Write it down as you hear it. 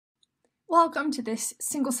Welcome to this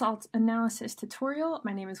single-cell analysis tutorial.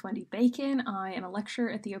 My name is Wendy Bacon. I am a lecturer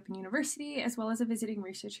at the Open University as well as a visiting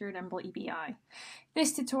researcher at EMBL EBI.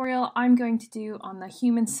 This tutorial I'm going to do on the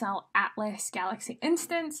Human Cell Atlas Galaxy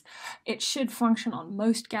instance. It should function on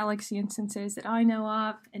most Galaxy instances that I know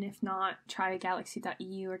of, and if not, try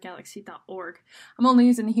galaxy.eu or galaxy.org. I'm only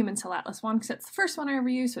using the Human Cell Atlas one because it's the first one I ever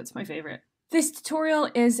used, so it's my favorite. This tutorial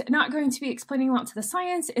is not going to be explaining lots of the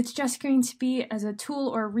science, it's just going to be as a tool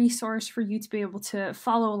or a resource for you to be able to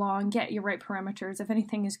follow along, get your right parameters. If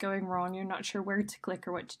anything is going wrong, you're not sure where to click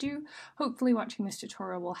or what to do, hopefully watching this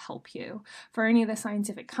tutorial will help you. For any of the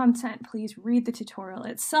scientific content, please read the tutorial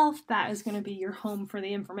itself. That is going to be your home for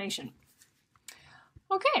the information.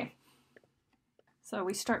 Okay, so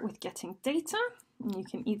we start with getting data, and you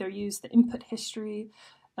can either use the input history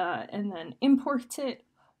and then import it,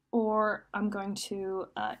 or I'm going to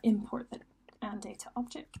import the data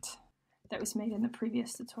object that was made in the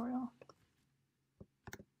previous tutorial.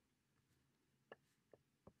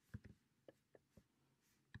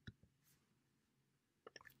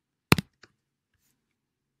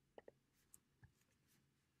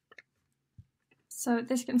 So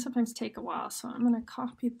this can sometimes take a while, so I'm going to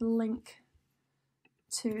copy the link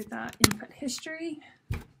to the input history.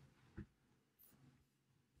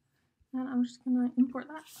 And I'm just going to import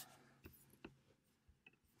that.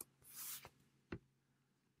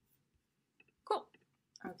 Cool.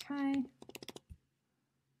 Okay.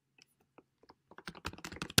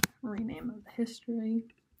 Rename of the history.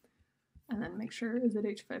 And then make sure, is it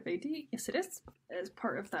H5AD? Yes, it is. As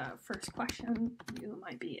part of the first question, you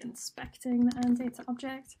might be inspecting the data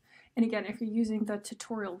object. And again, if you're using the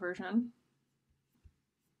tutorial version,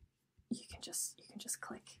 you can just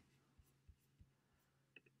click.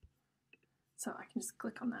 So I can just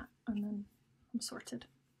click on that and then I'm sorted.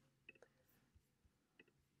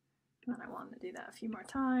 And then I want to do that a few more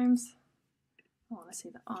times. I want to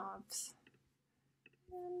see the obs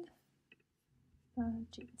and the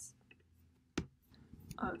genes.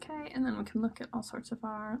 Okay, and then we can look at all sorts of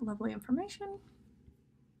our lovely information.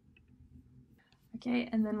 Okay,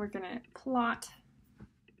 and then we're going to plot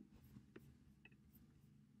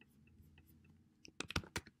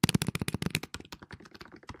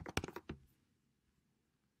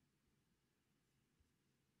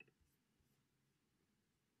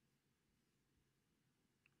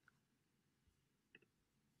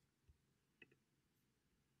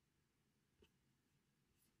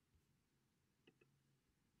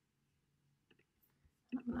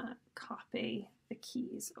I'm going to copy the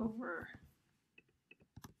keys over.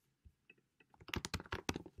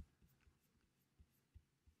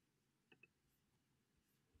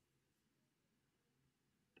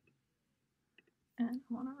 And I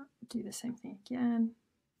want to do the same thing again.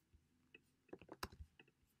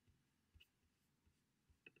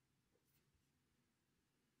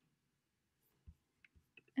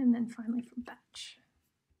 And then finally for batch.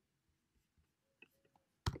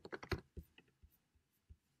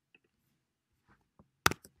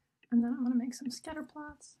 And then I'm going to make some scatter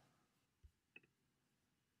plots.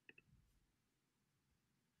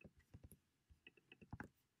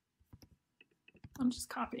 I'm just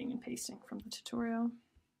copying and pasting from the tutorial.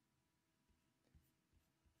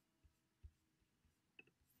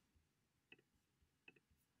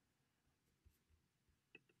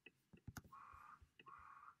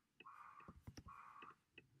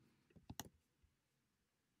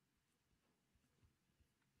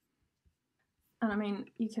 And I mean,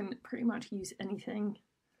 you can pretty much use anything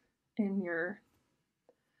in your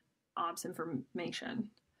OBS information.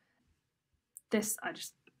 This, I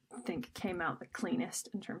just think, came out the cleanest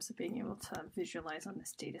in terms of being able to visualize on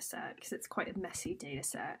this data set, because it's quite a messy data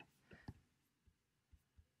set.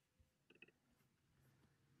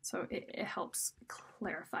 So it helps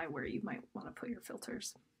clarify where you might want to put your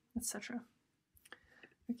filters, etc.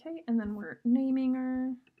 Okay, and then we're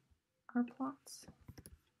naming our plots.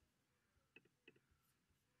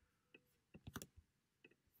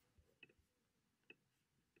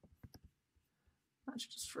 That's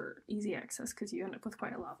just for easy access because you end up with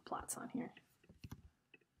quite a lot of plots on here.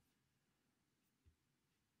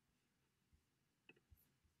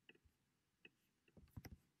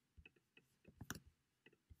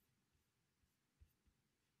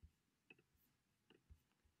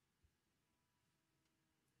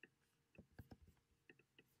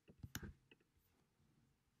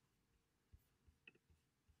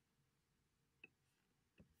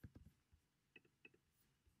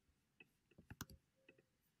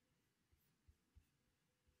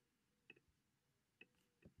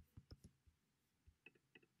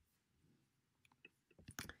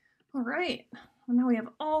 All right, well, now we have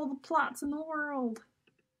all the plots in the world.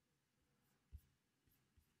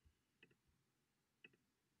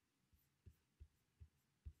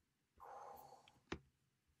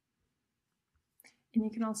 And you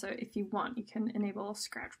can also, if you want, you can enable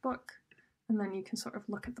Scratchbook, and then you can sort of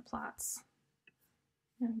look at the plots.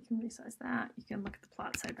 You can resize that. You can look at the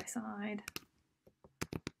plots side by side.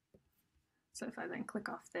 So if I then click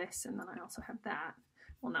off this, and then I also have that,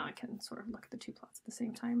 well, now I can sort of look at the two plots at the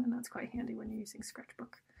same time, and that's quite handy when you're using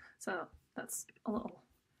Scratchbook. So that's a little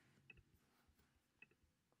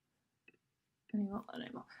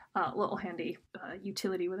handy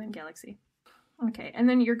utility within Galaxy. Okay, and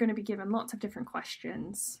then you're going to be given lots of different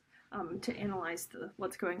questions to analyze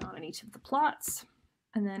what's going on in each of the plots,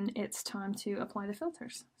 and then it's time to apply the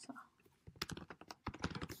filters. So.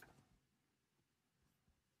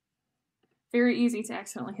 Very easy to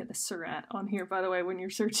accidentally hit the Surrat on here, by the way, when you're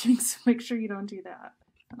searching, so make sure you don't do that.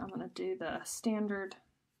 And I'm going to do the standard.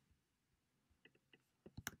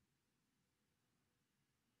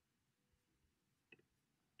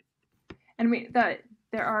 And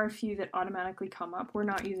there are a few that automatically come up. We're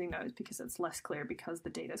not using those because it's less clear because the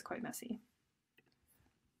data is quite messy.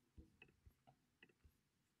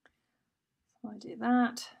 So I do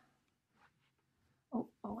that. Oh,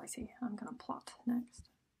 I see. I'm going to plot next.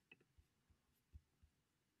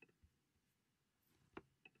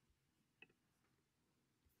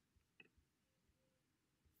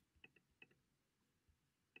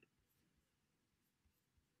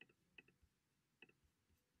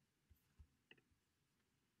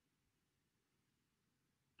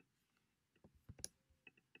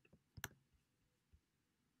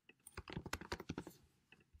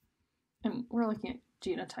 And we're looking at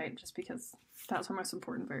genotype just because that's our most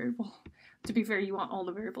important variable. To be fair, you want all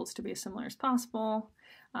the variables to be as similar as possible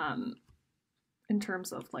in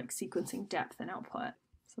terms of like sequencing depth and output.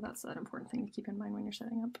 So that's an important thing to keep in mind when you're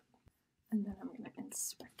setting up. And then I'm going to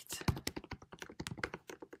inspect.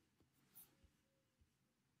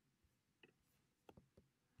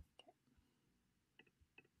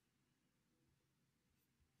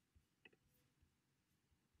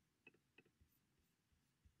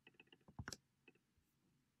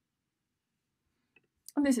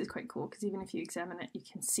 And this is quite cool because even if you examine it, you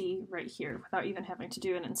can see right here without even having to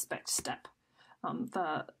do an inspect step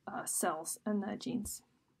the cells and the genes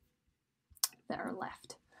that are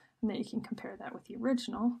left. And then you can compare that with the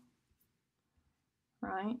original,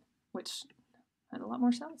 right, which had a lot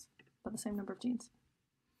more cells, but the same number of genes.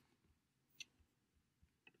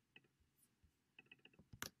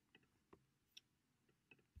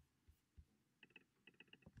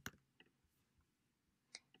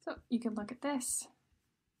 So you can look at this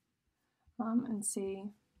and see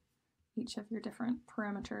each of your different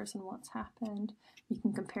parameters and what's happened. You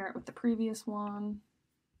can compare it with the previous one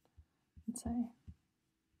and say,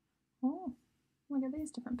 oh, look at these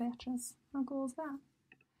different batches. How cool is that?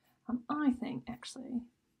 I think actually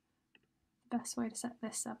the best way to set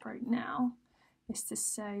this up right now is to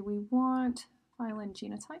say we want violin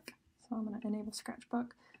genotype. So I'm going to enable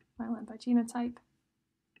Scratchbook, violin by genotype,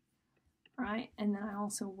 right? And then I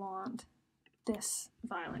also want this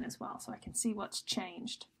violin as well, so I can see what's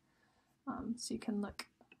changed. So you can look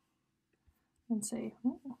and say,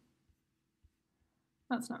 oh,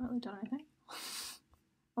 that's not really done anything.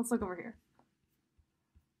 Let's look over here.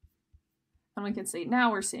 And we can see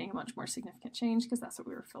now we're seeing a much more significant change because that's what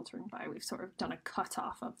we were filtering by. We've sort of done a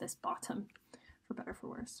cutoff of this bottom, for better or for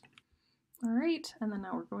worse. All right, and then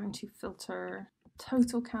now we're going to filter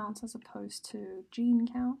total counts as opposed to gene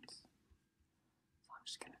counts. So I'm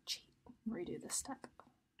just going to cheat and redo this step.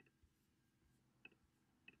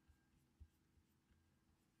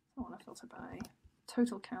 I want to filter by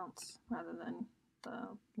total counts rather than the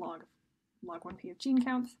log 1p of gene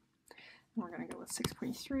counts. And we're going to go with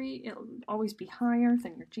 6.3. It'll always be higher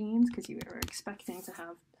than your genes because you are expecting to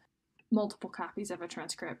have multiple copies of a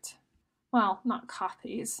transcript. Well, not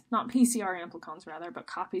copies, not PCR amplicons rather, but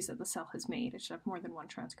copies that the cell has made. It should have more than one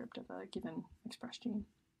transcript of a given expressed gene.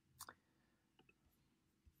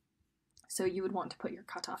 So you would want to put your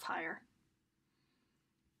cutoff higher.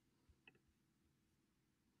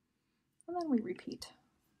 And then we repeat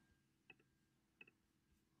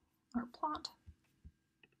our plot.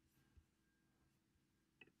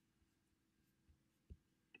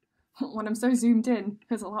 When I'm so zoomed in,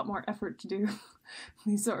 there's a lot more effort to do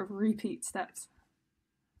these sort of repeat steps.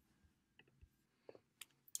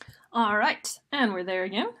 All right, and we're there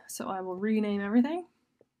again. So I will rename everything.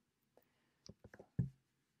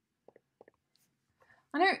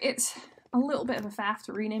 I know it's a little bit of a faff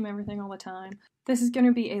to rename everything all the time. This is going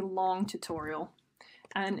to be a long tutorial,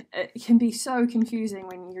 And it can be so confusing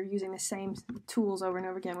when you're using the same tools over and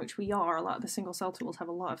over again, which we are. A lot of the single cell tools have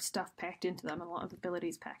a lot of stuff packed into them, and a lot of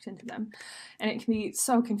abilities packed into them. And it can be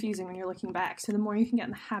so confusing when you're looking back. So the more you can get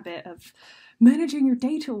in the habit of managing your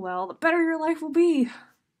data well, the better your life will be.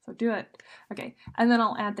 So do it. Okay, and then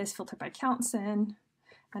I'll add this filter by counts in.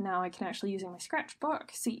 And now I can actually, using my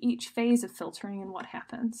scratchbook, see each phase of filtering and what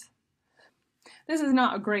happens. This is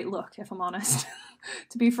not a great look, if I'm honest.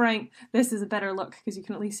 To be frank, this is a better look because you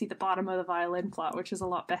can at least see the bottom of the violin plot, which is a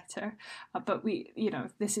lot better. But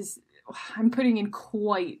I'm putting in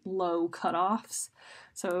quite low cutoffs,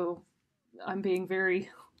 so I'm being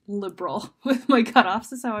very liberal with my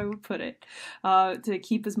cutoffs, is how I would put it, to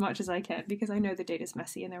keep as much as I can, because I know the data's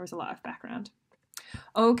messy and there was a lot of background.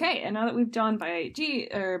 Okay, and now that we've done by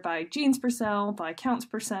genes per cell, by counts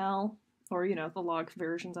per cell, or, the log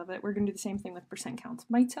versions of it, we're going to do the same thing with percent counts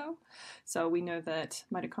mito. So we know that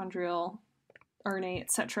mitochondrial RNA,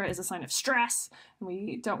 etc., is a sign of stress, and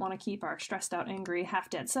we don't want to keep our stressed out, angry,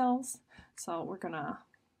 half-dead cells. So we're going to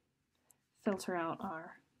filter out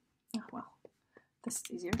our, this is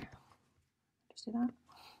easier. Just do that.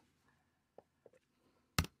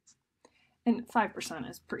 And 5%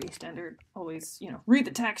 is pretty standard. Always, read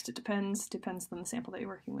the text. It depends on the sample that you're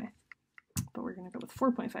working with. But we're going to go with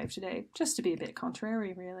 4.5 today, just to be a bit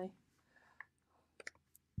contrary, really.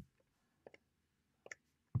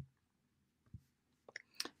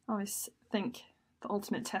 I always think the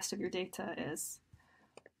ultimate test of your data is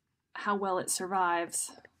how well it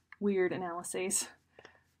survives weird analyses.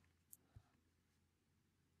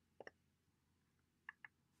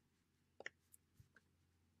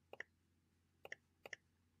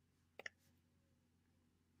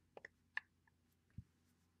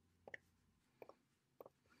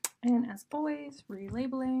 And as always,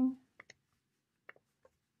 relabeling.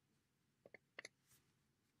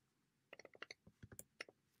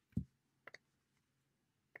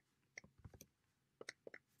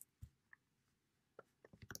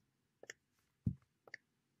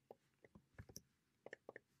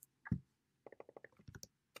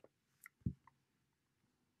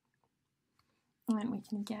 And we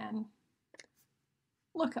can again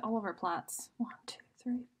look at all of our plots. 1, 2,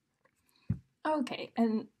 3. Okay,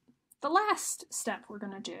 and the last step we're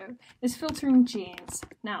going to do is filtering genes.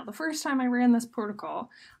 Now, the first time I ran this protocol,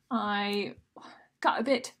 I got a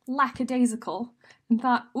bit lackadaisical and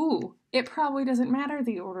thought, ooh, it probably doesn't matter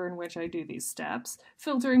the order in which I do these steps.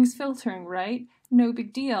 Filtering's filtering, right? No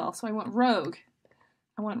big deal. So I went rogue.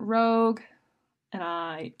 And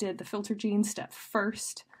I did the filter gene step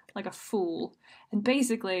first, like a fool. And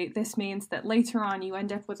basically, this means that later on you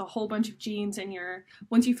end up with a whole bunch of genes in your...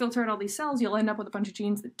 Once you filter out all these cells, you'll end up with a bunch of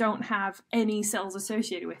genes that don't have any cells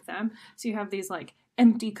associated with them. So you have these,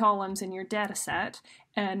 empty columns in your data set.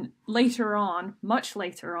 And later on, much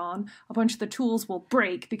later on, a bunch of the tools will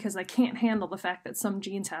break because they can't handle the fact that some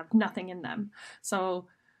genes have nothing in them. So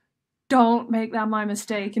don't make that my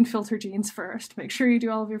mistake and filter genes first. Make sure you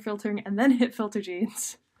do all of your filtering and then hit filter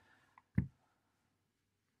genes.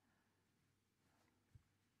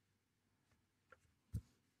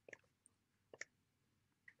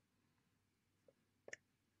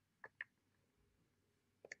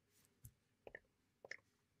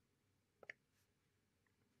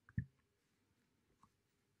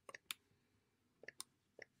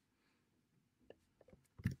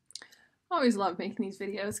 I always love making these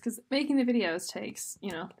videos because making the videos takes,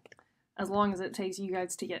 as long as it takes you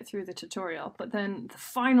guys to get through the tutorial. But then the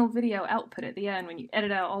final video output at the end, when you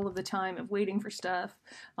edit out all of the time of waiting for stuff,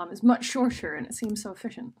 is much shorter and it seems so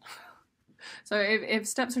efficient. So if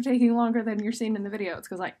steps are taking longer than you're seeing in the video, it's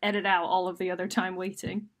because I edit out all of the other time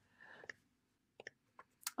waiting.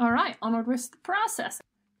 All right, onward with the processing.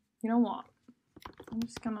 You know what? I'm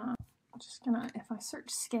just gonna, if I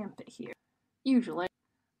search Scamp it here, usually,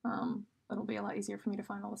 it'll be a lot easier for me to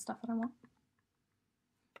find all the stuff that I want.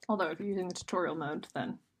 Although if you're using the tutorial mode,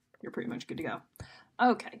 then you're pretty much good to go.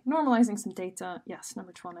 Okay, normalizing some data. Yes,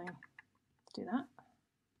 number 20. Let's do that.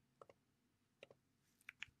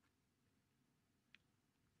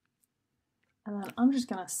 And then I'm just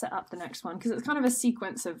going to set up the next one because it's kind of a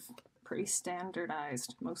sequence of pretty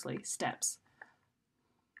standardized, mostly, steps.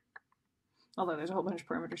 Although there's a whole bunch of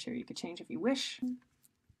parameters here you could change if you wish.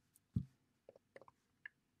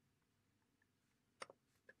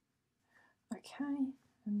 Okay,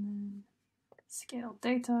 and then scale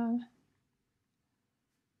data,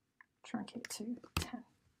 truncate to 10.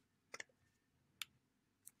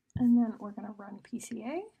 And then we're going to run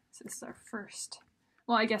PCA. So this is our first,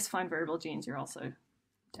 well, I guess find variable genes, you're also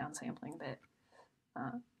downsampling a bit.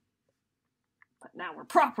 But now we're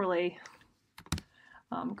properly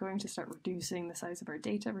I'm going to start reducing the size of our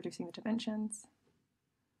data, reducing the dimensions.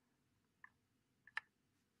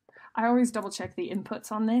 I always double check the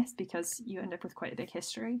inputs on this because you end up with quite a big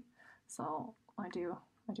history. So I do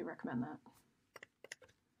recommend that.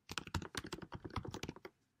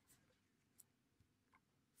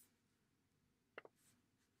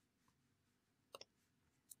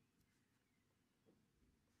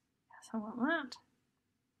 Yes, I want that.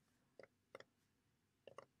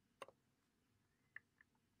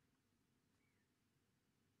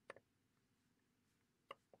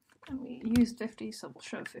 And we used 50, so we'll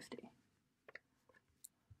show 50.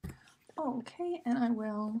 Okay, and I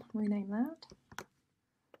will rename that.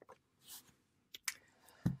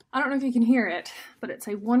 I don't know if you can hear it, but it's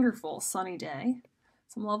a wonderful sunny day.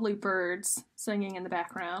 Some lovely birds singing in the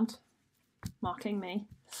background, mocking me.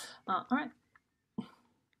 All right.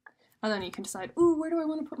 And then you can decide, ooh, where do I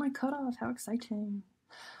want to put my cutoff? How exciting.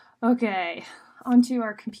 Okay, onto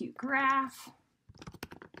our compute graph.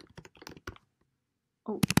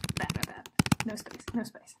 Oh, bad. No space, no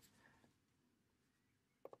space.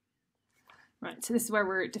 Right, so this is where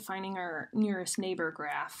we're defining our nearest neighbor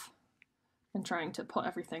graph and trying to put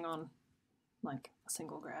everything on like a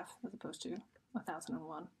single graph as opposed to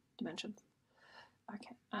 1001 dimensions.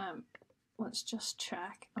 Okay, let's just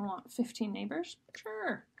check. I want 15 neighbors,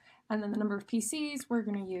 sure. And then the number of PCs, we're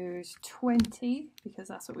going to use 20 because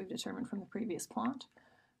that's what we've determined from the previous plot,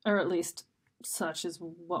 or at least such is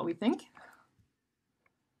what we think.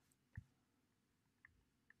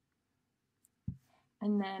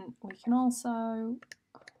 And then we can also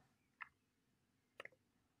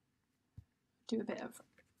do a bit of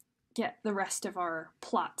get the rest of our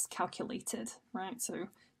plots calculated, right? So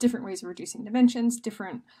different ways of reducing dimensions,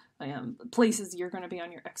 different places you're going to be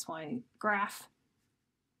on your XY graph.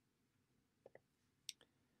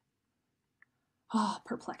 Oh,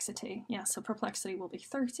 perplexity. Yeah, so perplexity will be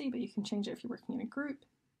 30, but you can change it if you're working in a group.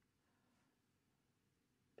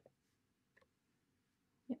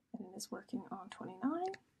 Yep, and it is working on 29.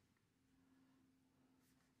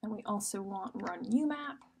 And we also want run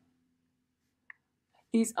UMAP.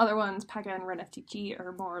 These other ones, PAGA and RunFTG,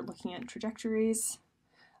 are more looking at trajectories.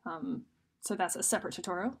 So that's a separate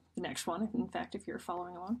tutorial, the next one, in fact, if you're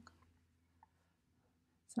following along.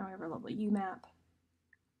 So now we have our lovely UMAP.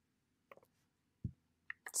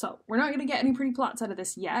 So we're not going to get any pretty plots out of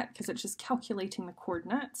this yet because it's just calculating the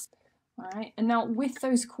coordinates. All right, and now with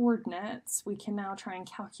those coordinates, we can now try and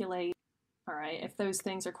calculate, all right, if those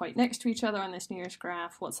things are quite next to each other on this nearest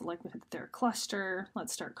graph, what's the likelihood that they're a cluster?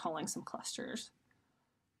 Let's start calling some clusters.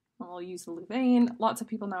 And we'll use the Louvain. Lots of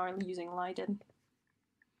people now are using Leiden.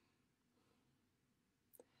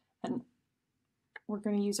 And we're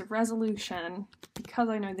going to use a resolution because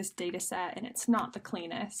I know this data set and it's not the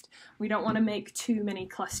cleanest. We don't want to make too many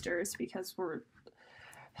clusters because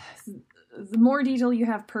the more detail you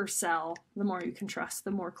have per cell, the more you can trust,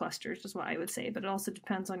 the more clusters is what I would say, but it also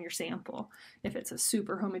depends on your sample. If it's a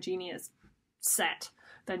super homogeneous set,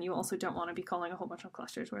 then you also don't want to be calling a whole bunch of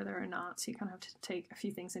clusters where there are not, so you kind of have to take a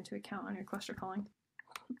few things into account on your cluster calling.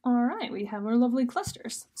 All right, we have our lovely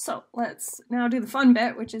clusters. So let's now do the fun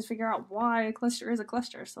bit, which is figure out why a cluster is a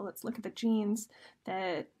cluster. So let's look at the genes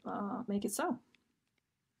that make it so.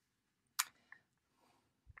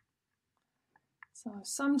 So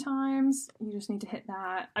sometimes you just need to hit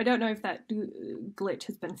that. I don't know if that glitch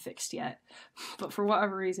has been fixed yet, but for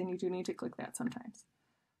whatever reason, you do need to click that sometimes.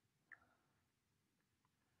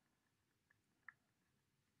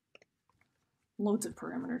 Loads of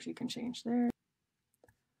parameters you can change there.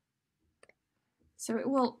 So it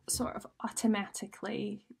will sort of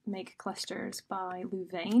automatically make clusters by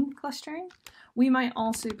Louvain clustering. We might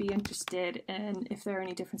also be interested in if there are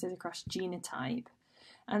any differences across genotype.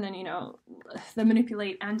 And then, you know, the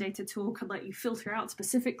manipulate and data tool could let you filter out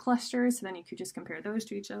specific clusters, so then you could just compare those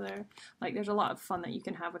to each other. Like, there's a lot of fun that you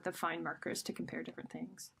can have with the find markers to compare different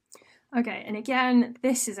things. Okay, and again,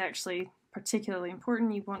 this is actually particularly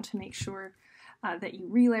important. You want to make sure that you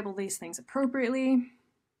relabel these things appropriately,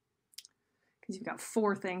 because you've got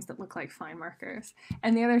 4 things that look like find markers.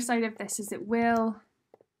 And the other side of this is it will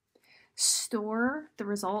store the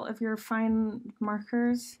result of your find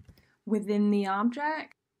markers within the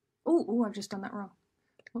object. Oh, I've just done that wrong.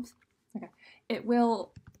 Whoops. Okay. It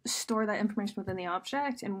will store that information within the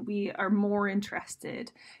object, and we are more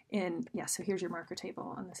interested in, yeah, so here's your marker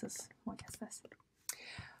table, and this is, well, I guess this.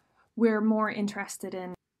 We're more interested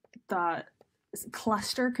in the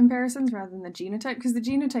cluster comparisons rather than the genotype, because the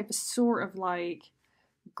genotype is sort of like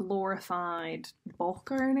glorified bulk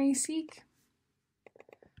RNA-seq,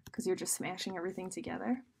 because you're just smashing everything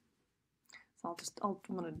together. So I'm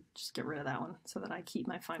gonna just get rid of that one so that I keep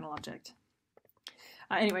my final object.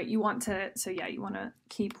 Anyway, you want to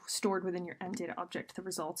keep stored within your end data object the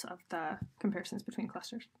results of the comparisons between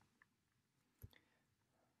clusters.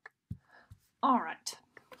 All right.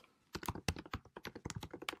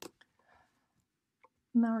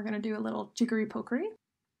 Now we're going to do a little jiggery pokery.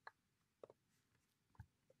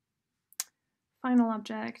 Final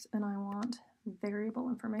object, and I want variable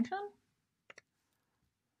information.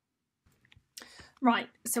 Right,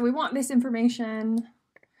 so we want this information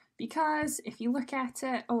because if you look at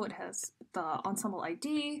it, it has the ensemble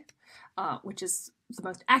ID, which is the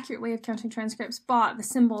most accurate way of counting transcripts, but the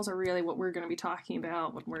symbols are really what we're going to be talking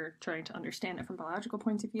about when we're trying to understand it from a biological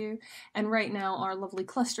point of view. And right now, our lovely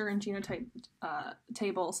cluster and genotype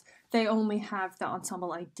tables, they only have the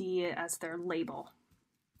ensemble ID as their label.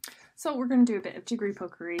 So we're going to do a bit of jiggery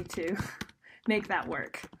pokery to make that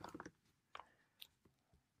work.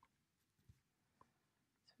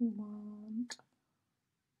 So we want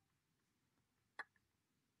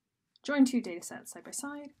join two data sets side by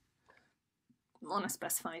side. We want to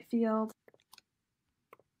specify a field.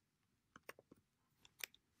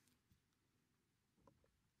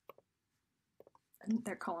 And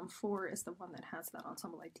their column 4 is the one that has that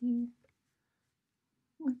ensemble ID.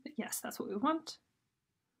 Yes, that's what we want.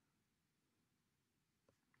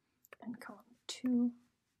 And column 2.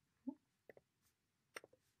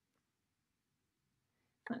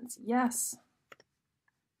 That's yes,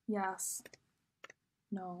 yes,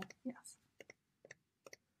 no, yes.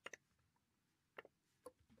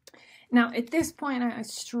 Now, at this point, I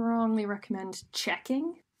strongly recommend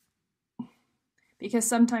checking, because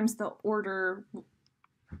sometimes the order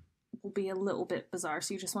will be a little bit bizarre,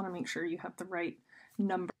 so you just want to make sure you have the right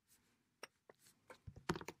number.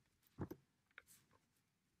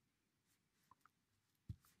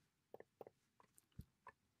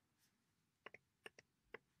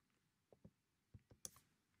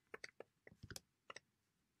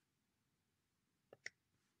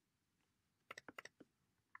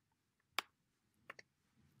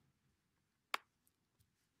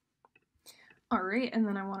 All right, and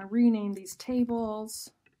then I want to rename these tables.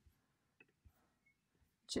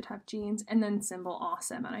 It should have genes and then symbol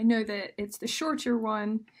awesome. And I know that it's the shorter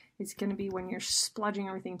one. It's going to be when you're splodging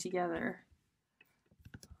everything together.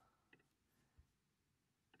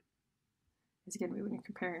 It's going to be when you're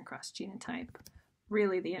comparing across genotype.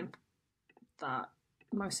 Really, the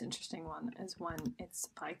most interesting one is when it's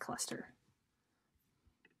by cluster.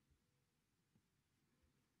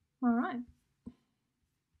 All right.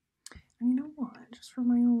 And you know what? Just for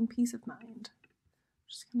my own peace of mind, I'm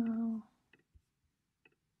just gonna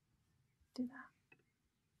do that.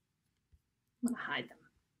 I'm gonna hide them.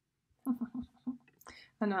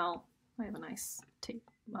 And now I have a nice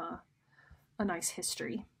a nice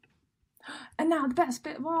history. And now the best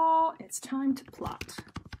bit of all, it's time to plot.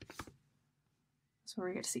 So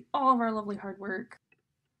we get to see all of our lovely hard work.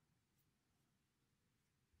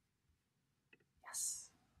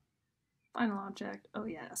 Yes. Final object, oh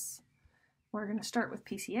yes. We're going to start with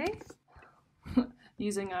PCA.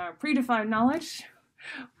 Using our predefined knowledge,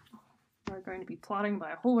 we're going to be plotting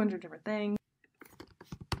by a whole bunch of different things.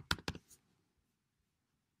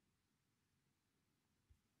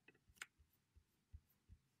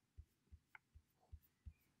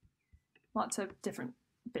 Lots of different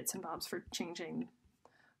bits and bobs for changing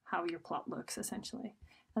how your plot looks, essentially.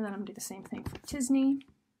 And then I'm going to do the same thing for Tisney.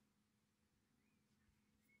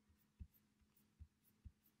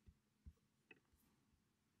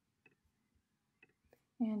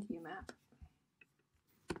 And UMAP.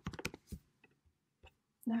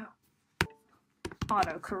 No.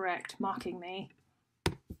 Autocorrect, mocking me.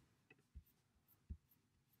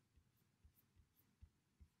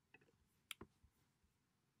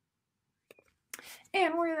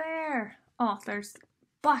 And we're there! Oh, there's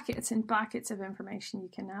buckets and buckets of information you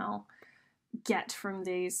can now get from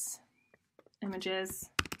these images.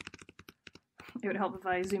 It would help if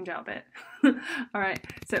I zoomed out a bit. All right,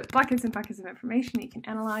 so buckets and buckets of information that you can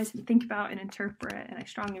analyze and think about and interpret, and I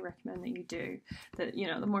strongly recommend that you do. That, you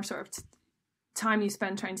know, the more sort of time you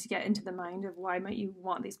spend trying to get into the mind of why might you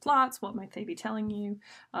want these plots, what might they be telling you,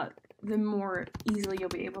 the more easily you'll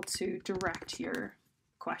be able to direct your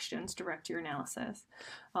questions, direct your analysis.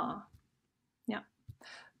 Yeah.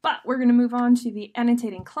 But we're going to move on to the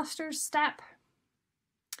annotating clusters step.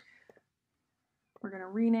 We're going to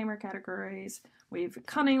rename our categories. We've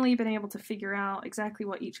cunningly been able to figure out exactly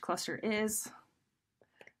what each cluster is,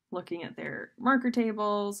 looking at their marker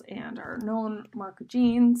tables and our known marker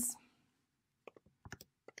genes.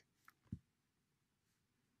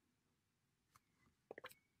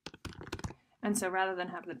 And so rather than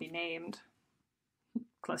have them be named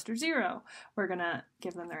cluster 0, we're going to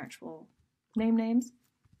give them their actual names,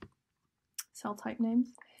 cell type names,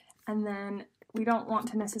 and then we don't want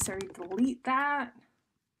to necessarily delete that.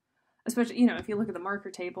 Especially, you know, if you look at the marker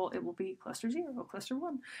table, it will be cluster 0, cluster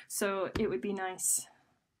 1. So it would be nice,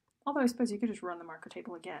 although I suppose you could just run the marker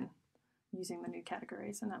table again using the new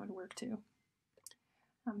categories, and that would work too.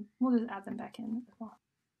 We'll just add them back in as well.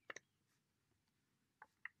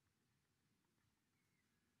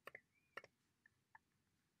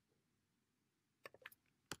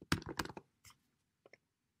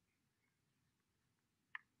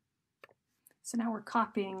 So now we're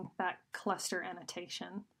copying that cluster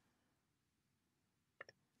annotation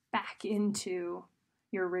back into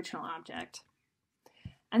your original object.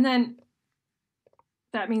 And then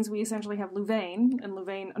that means we essentially have Louvain and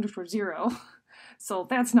Louvain underscore 0. So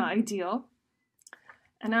that's not ideal.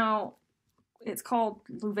 And now it's called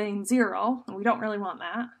Louvain 0, and we don't really want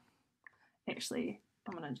that. Actually,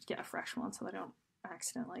 I'm going to get a fresh one so I don't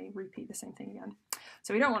accidentally repeat the same thing again.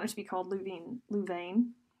 So we don't want it to be called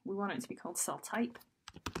Louvain. We want it to be called cell type.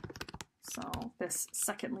 So this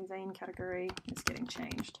second Louvain category is getting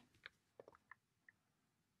changed.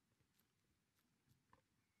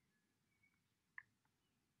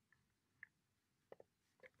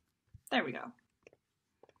 There we go.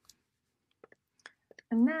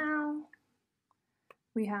 And now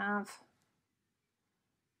we have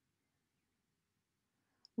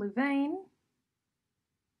Louvain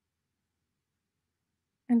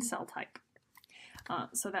and cell type.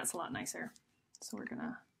 So that's a lot nicer. So we're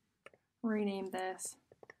gonna rename this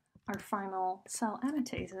our final cell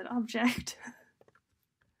annotated object.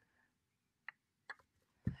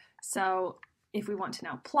 So if we want to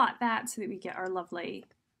now plot that so that we get our lovely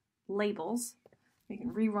labels, we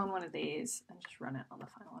can rerun one of these and just run it on the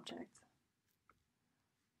final object.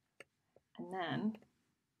 And then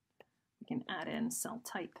we can add in cell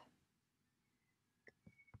type.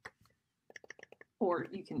 Or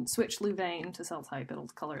you can switch Louvain to cell type, it'll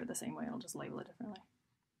color it the same way, it'll just label it differently.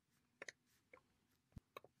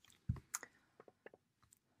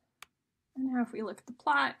 And now if we look at the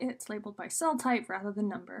plot, it's labeled by cell type rather than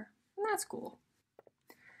number, and that's cool.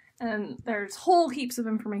 And there's whole heaps of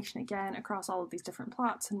information again across all of these different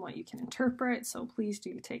plots and what you can interpret, so please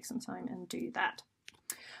do take some time and do that.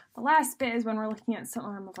 The last bit is when we're looking at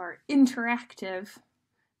some of our interactive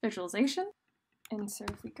visualization. And so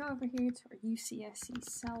if we go over here to our UCSC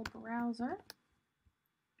cell browser,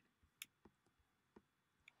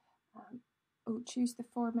 choose the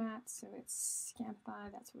format, so it's scanned by,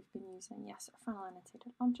 that's what we've been using. Yes, our final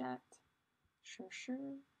annotated object. Sure.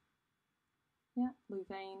 Yeah,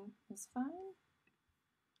 Louvain is fine.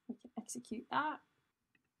 We can execute that.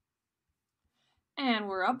 And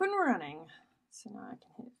we're up and running. So now I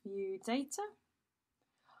can hit view data.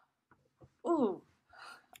 Oh,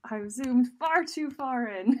 I've zoomed far too far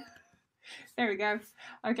in. There we go.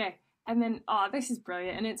 Okay, and then, this is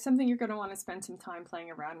brilliant, and it's something you're going to want to spend some time playing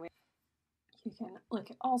around with. You can look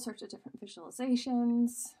at all sorts of different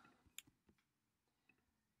visualizations.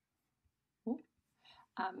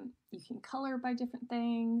 You can color by different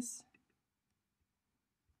things.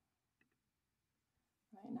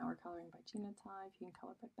 Right now we're coloring by genotype. You can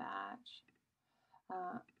color by batch.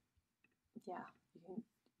 Yeah, you can.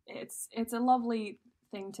 It's a lovely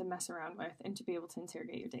thing to mess around with and to be able to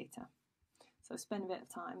interrogate your data. So spend a bit of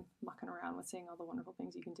time mucking around with seeing all the wonderful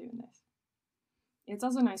things you can do in this. It's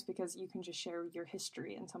also nice because you can just share your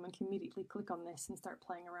history and someone can immediately click on this and start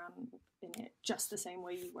playing around in it just the same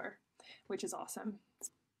way you were, which is awesome.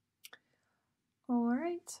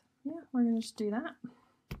 Alright, yeah, we're going to just do that.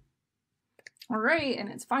 Alright, and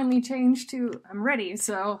it's finally changed to I'm ready,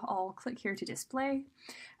 so I'll click here to display.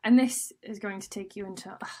 And this is going to take you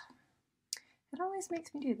into... it always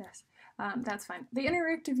makes me do this. That's fine. The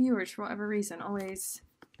interactive viewers, for whatever reason, always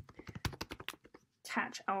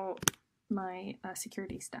catch out my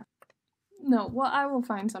security stuff. No, what I will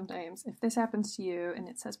find sometimes, if this happens to you and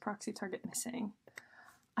it says proxy target missing,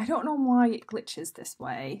 I don't know why it glitches this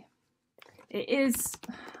way. It is,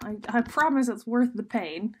 I promise it's worth the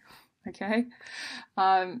pain, okay?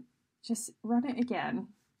 Just run it again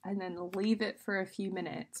and then leave it for a few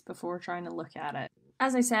minutes before trying to look at it.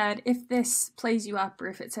 As I said, if this plays you up or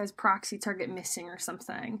if it says proxy target missing or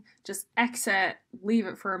something, just exit, leave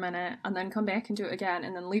it for a minute, and then come back and do it again,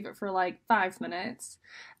 and then leave it for like 5 minutes,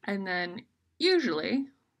 and then usually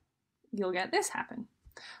you'll get this happen,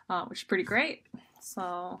 which is pretty great.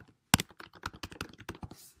 So,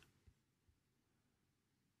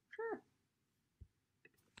 sure.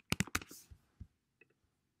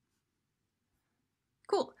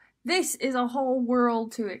 Cool. This is a whole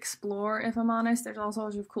world to explore, if I'm honest. There's all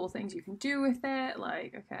sorts of cool things you can do with it.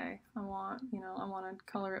 Like, okay, I want to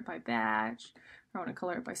color it by batch, or I want to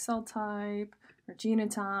color it by cell type, or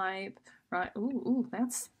genotype, right? Ooh,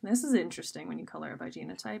 this is interesting when you color it by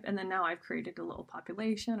genotype. And then now I've created a little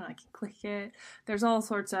population and I can click it. There's all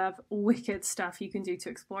sorts of wicked stuff you can do to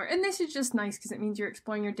explore. And this is just nice because it means you're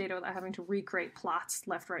exploring your data without having to recreate plots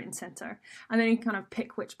left, right, and center. And then you can kind of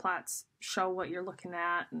pick which plots show what you're looking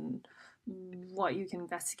at and what you can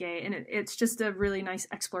investigate, and it's just a really nice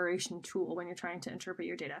exploration tool when you're trying to interpret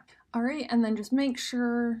your data. All right, and then just make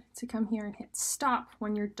sure to come here and hit stop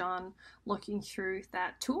when you're done looking through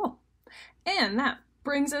that tool. And that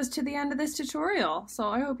brings us to the end of this tutorial, so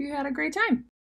I hope you had a great time.